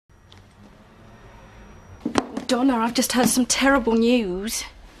Donna, I've just heard some terrible news.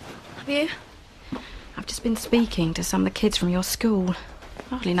 Have you? I've just been speaking to some of the kids from your school. I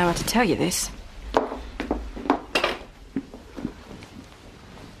hardly know how to tell you this.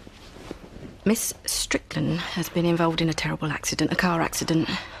 Miss Strickland has been involved in a terrible accident, a car accident.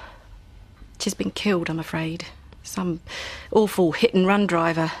 She's been killed, I'm afraid. Some awful hit-and-run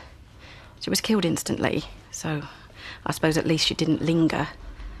driver. She was killed instantly, so I suppose at least she didn't linger.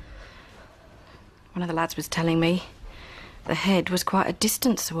 One of the lads was telling me the head was quite a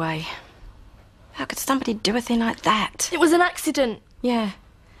distance away. How could somebody do a thing like that? It was an accident. Yeah.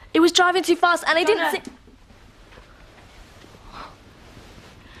 It was driving too fast and he didn't see...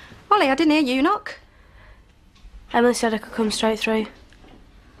 Ollie, I didn't hear you knock. Emily said I could come straight through.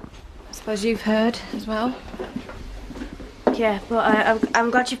 I suppose you've heard as well. Yeah, but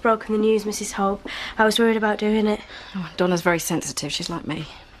I'm glad you've broken the news, Mrs. Hope. I was worried about doing it. Oh, Donna's very sensitive. She's like me.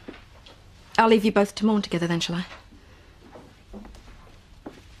 I'll leave you both to mourn together then, shall I?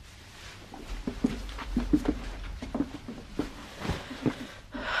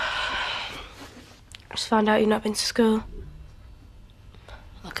 I just found out you've not been to school.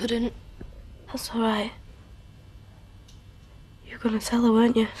 I couldn't. That's all right. You were going to tell her,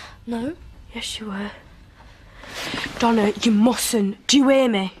 weren't you? No. Yes, you were. Donna, you mustn't. Do you hear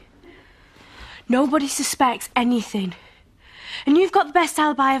me? Nobody suspects anything. And you've got the best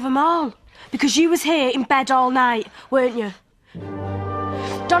alibi of them all. Because you was here in bed all night, weren't you?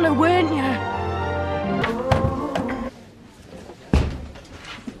 Donna, weren't you?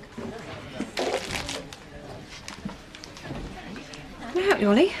 Can I help you,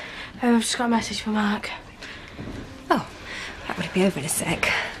 Ollie? I've just got a message from Mark. Oh, that would be over in a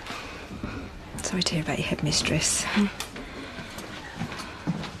sec. Sorry to hear about your headmistress.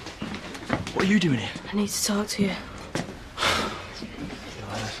 What are you doing here? I need to talk to you.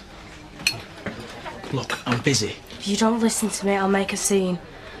 Look, I'm busy. If you don't listen to me, I'll make a scene.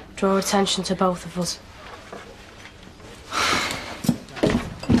 Draw attention to both of us.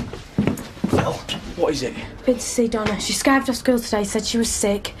 Well, what is it? Been to see Donna. She skived off school today, said she was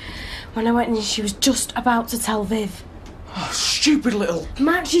sick. When I went in, she was just about to tell Viv. Oh, stupid little...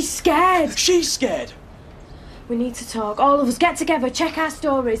 Matt, she's scared. She's scared. We need to talk. All of us get together, check our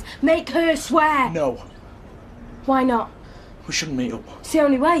stories, make her swear. No. Why not? We shouldn't meet up. It's the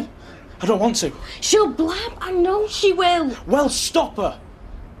only way. I don't want to. She'll blab. I know she will. Well, stop her.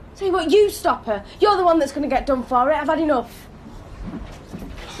 Tell you what, you stop her. You're the one that's going to get done for it. I've had enough.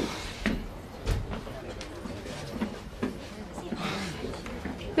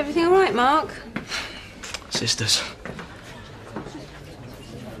 Everything all right, Mark? Sisters.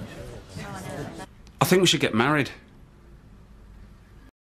 I think we should get married.